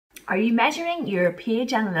Are you measuring your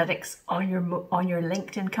page analytics on your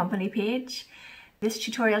LinkedIn company page? This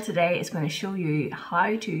tutorial today is going to show you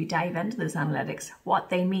how to dive into those analytics, what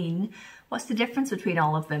they mean, what's the difference between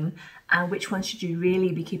all of them, and which ones should you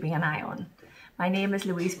really be keeping an eye on. My name is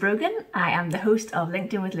Louise Brogan. I am the host of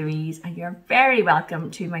LinkedIn with Louise, and you're very welcome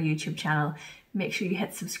to my YouTube channel. Make sure you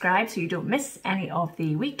hit subscribe so you don't miss any of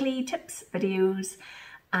the weekly tips, videos,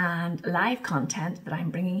 and live content that I'm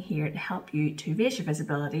bringing here to help you to raise your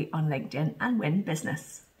visibility on LinkedIn and win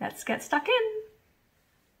business. Let's get stuck in.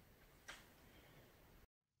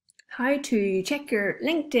 How to check your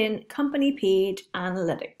LinkedIn company page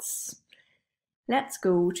analytics. Let's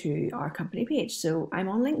go to our company page. So I'm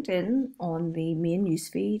on LinkedIn on the main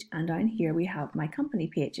newsfeed, and down here we have my company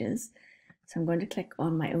pages. So I'm going to click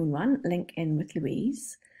on my own one, LinkedIn with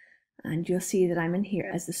Louise, and you'll see that I'm in here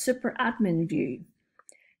as the super admin view.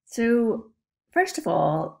 So first of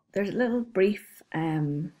all, there's a little brief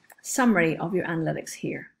summary of your analytics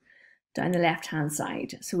here down the left hand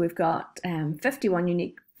side. So we've got 51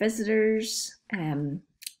 unique visitors, the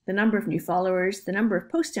number of new followers, the number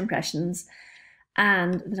of post impressions,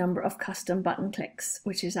 and the number of custom button clicks,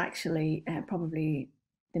 which is actually probably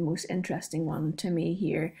the most interesting one to me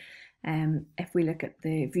here. If we look at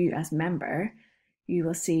the view as member, you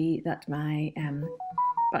will see that my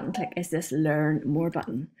button click is this learn more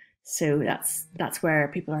button. So that's where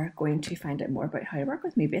people are going to find out more about how to work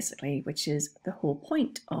with me, basically, which is the whole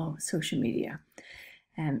point of social media,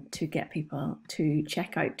 to get people to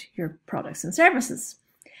check out your products and services.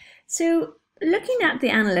 So looking at the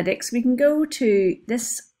analytics, we can go to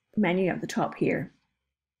this menu at the top here,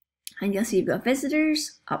 and you'll see you've got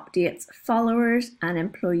visitors, updates, followers, and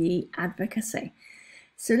employee advocacy.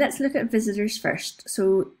 So let's look at visitors first.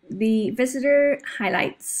 So the visitor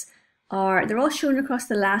highlights they're all shown across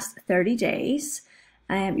the last 30 days.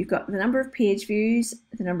 You've got the number of page views,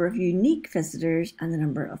 the number of unique visitors, and the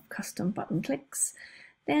number of custom button clicks.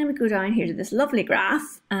 Then we go down here to this lovely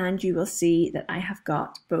graph, and you will see that I have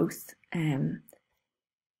got both the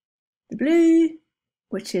blue,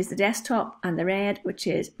 which is the desktop, and the red, which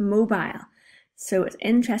is mobile. So it's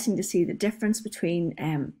interesting to see the difference between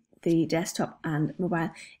the desktop and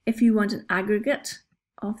mobile. If you want an aggregate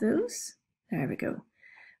of those, there we go.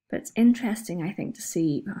 But it's interesting, I think, to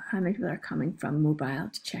see how many people are coming from mobile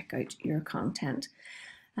to check out your content.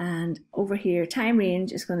 And over here, time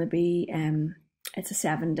range is going to be, it's a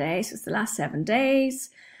 7 days, so it's the last 7 days.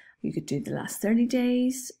 You could do the last 30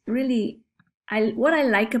 days. Really, what I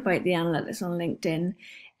like about the analytics on LinkedIn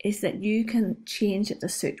is that you can change it to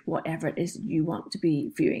suit whatever it is you want to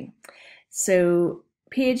be viewing. So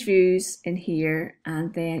page views in here,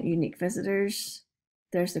 and then unique visitors.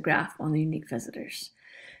 There's the graph on the unique visitors.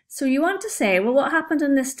 So you want to say, well, what happened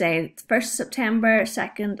on this day, 1st September,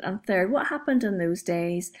 2nd and 3rd? What happened on those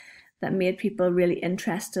days that made people really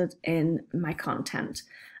interested in my content?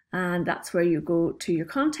 And that's where you go to your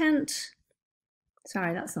content.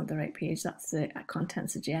 Sorry, that's not the right page. That's the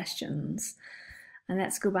content suggestions. And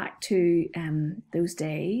let's go back to those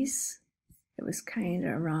days. It was kind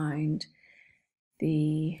of around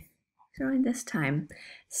this time.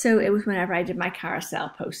 So it was whenever I did my carousel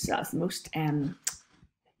post. So that's the most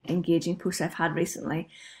engaging post I've had recently.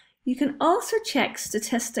 You can also check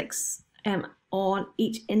statistics on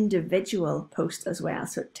each individual post as well.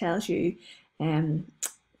 So it tells you the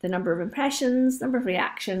number of impressions, number of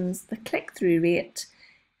reactions, the click-through rate,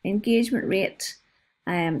 engagement rate,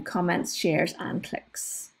 comments, shares, and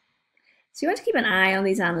clicks. So you want to keep an eye on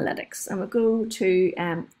these analytics, and we'll go to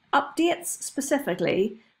updates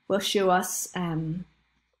specifically. Will show us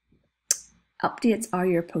updates are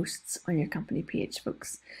your posts on your company page,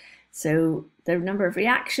 folks. So the number of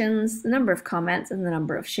reactions, the number of comments, and the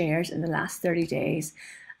number of shares in the last 30 days.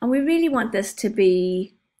 And we really want this to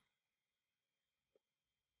be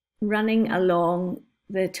running along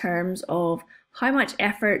the terms of how much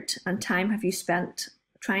effort and time have you spent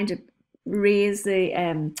trying to raise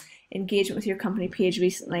the engagement with your company page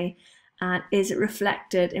recently, and is it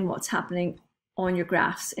reflected in what's happening on your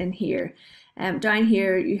graphs in here. Down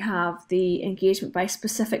here you have the engagement by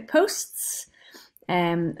specific posts,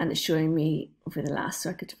 and it's showing me over the last,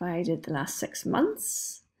 so I could divide it the last 6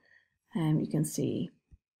 months. You can see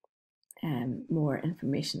more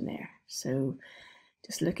information there. So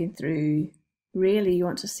just looking through, really you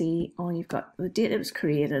want to see, you've got the date it was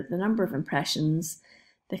created, the number of impressions,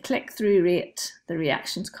 the click-through rate, the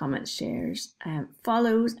reactions, comments, shares,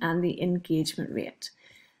 follows, and the engagement rate.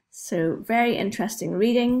 So very interesting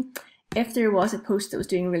reading. If there was a post that was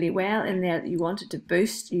doing really well in there that you wanted to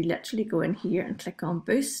boost, you literally go in here and click on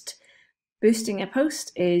boost. Boosting a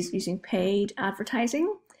post is using paid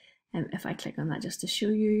advertising. if I click on that just to show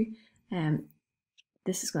you,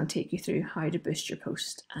 this is going to take you through how to boost your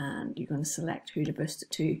post, and you're going to select who to boost it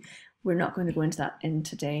to. We're not going to go into that in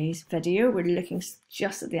today's video. We're looking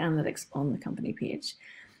just at the analytics on the company page.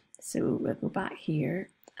 So we'll go back here,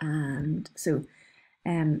 and so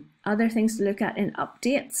other things to look at in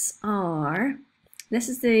updates are, this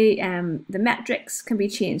is the metrics can be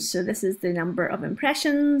changed. So this is the number of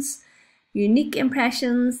impressions, unique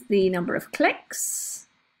impressions, the number of clicks,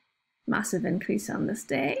 massive increase on this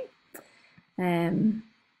day.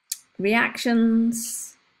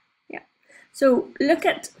 Reactions, yeah. So look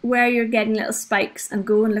at where you're getting little spikes and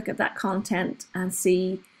go and look at that content and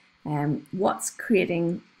see what's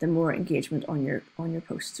creating the more engagement on your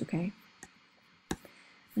posts, okay?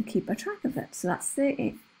 And keep a track of it. So that's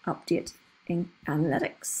the update in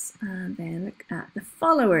analytics. And then look at the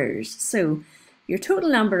followers. So your total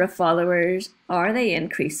number of followers, are they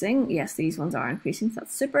increasing? Yes, these ones are increasing, so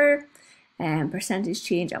that's super. Percentage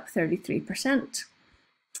change up 33%,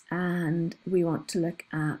 and we want to look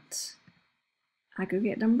at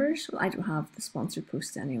aggregate numbers. Well, I don't have the sponsored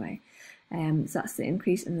posts anyway, so that's the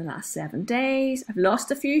increase in the last 7 days. I've lost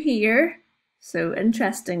a few here, so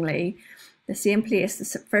interestingly, the same place,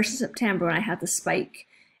 the 1st of September when I had the spike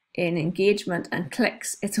in engagement and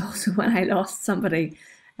clicks, it's also when I lost somebody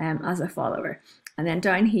as a follower. And then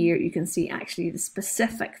down here you can see actually the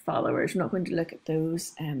specific followers. I'm not going to look at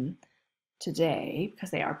those today because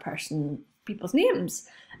they are people's names,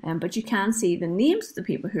 but you can see the names of the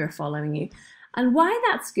people who are following you. And why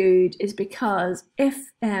that's good is because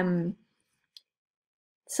if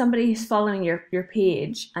somebody is following your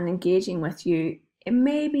page and engaging with you, it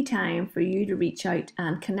may be time for you to reach out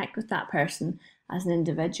and connect with that person as an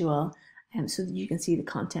individual, so that you can see the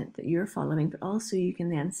content that you're following, but also you can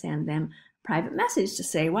then send them a private message to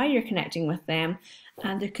say why you're connecting with them,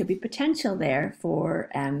 and there could be potential there for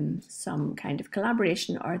some kind of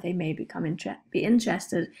collaboration, or they may be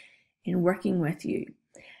interested in working with you.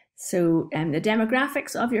 So the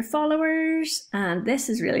demographics of your followers, and this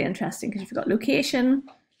is really interesting because you've got location,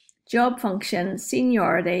 job function,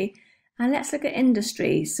 seniority, and let's look at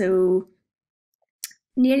industry. So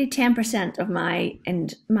nearly 10% of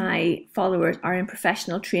my followers are in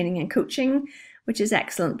professional training and coaching, which is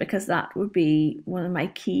excellent because that would be one of my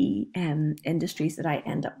key industries that I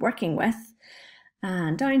end up working with.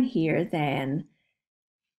 And down here then,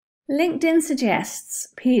 LinkedIn suggests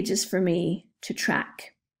pages for me to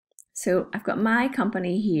track. So I've got my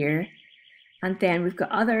company here, and then we've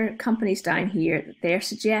got other companies down here that they're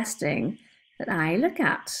suggesting that I look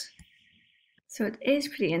at. So it is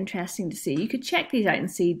pretty interesting to see. You could check these out and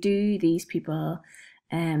see, do these people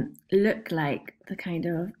look like the kind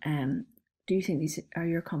of, do you think these are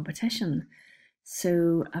your competition?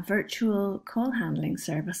 So a virtual call handling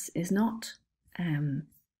service is not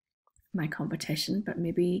my competition, but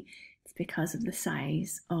maybe it's because of the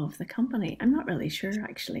size of the company. I'm not really sure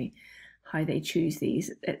actually how they choose these.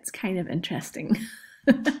 It's kind of interesting.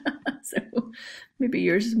 So maybe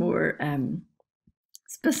yours is more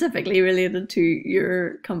specifically related to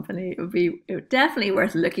your company. It would be definitely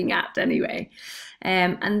worth looking at anyway.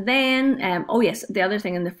 And then, oh yes, the other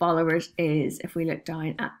thing in the followers is if we look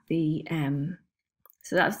down at the,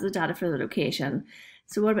 so that's the data for the location.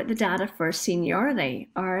 So what about the data for seniority?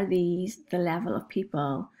 Are these the level of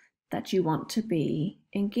people that you want to be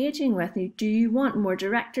engaging with? Do you want more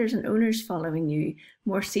directors and owners following you,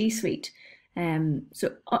 more C-suite?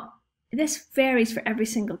 This varies for every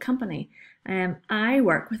single company. I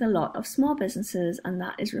work with a lot of small businesses, and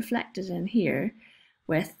that is reflected in here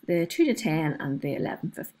with the 2 to 10 and the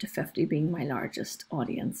 11 to 50 being my largest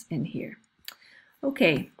audience in here.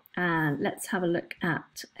 Okay, and let's have a look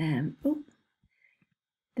at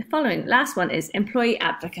the following. Last one is employee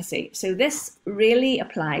advocacy. So this really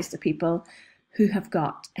applies to people who have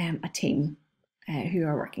got a team who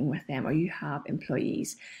are working with them, or you have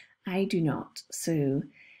employees. I do not. So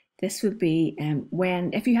this would be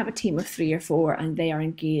if you have a team of 3 or 4 and they are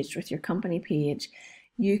engaged with your company page,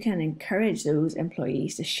 you can encourage those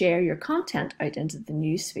employees to share your content out into the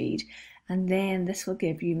newsfeed, and then this will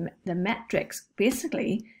give you the metrics,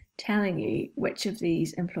 basically telling you which of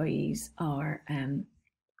these employees are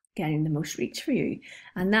getting the most reach for you.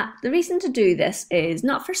 And that the reason to do this is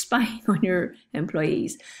not for spying on your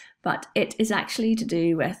employees, but it is actually to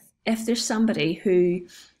do with if there's somebody who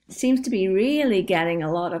seems to be really getting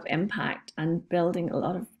a lot of impact and building a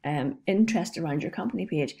lot of interest around your company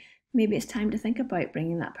page, maybe it's time to think about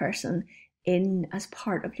bringing that person in as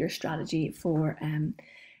part of your strategy for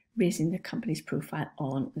raising the company's profile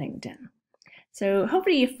on LinkedIn. So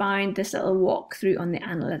hopefully you found this little walkthrough on the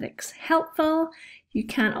analytics helpful. You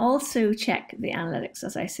can also check the analytics,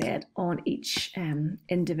 as I said, on each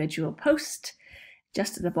individual post.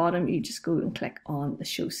 Just at the bottom, you just go and click on the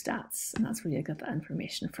show stats, and that's where you get that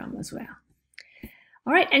information from as well.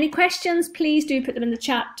 All right, any questions, please do put them in the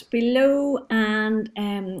chat below. And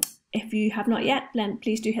if you have not yet, then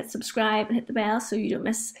please do hit subscribe and hit the bell so you don't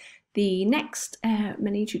miss the next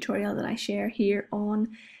mini tutorial that I share here on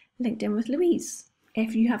LinkedIn with Louise.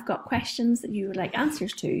 If you have got questions that you would like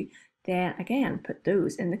answers to, then again, put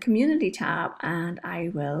those in the community tab and I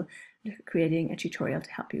will look at creating a tutorial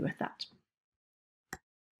to help you with that.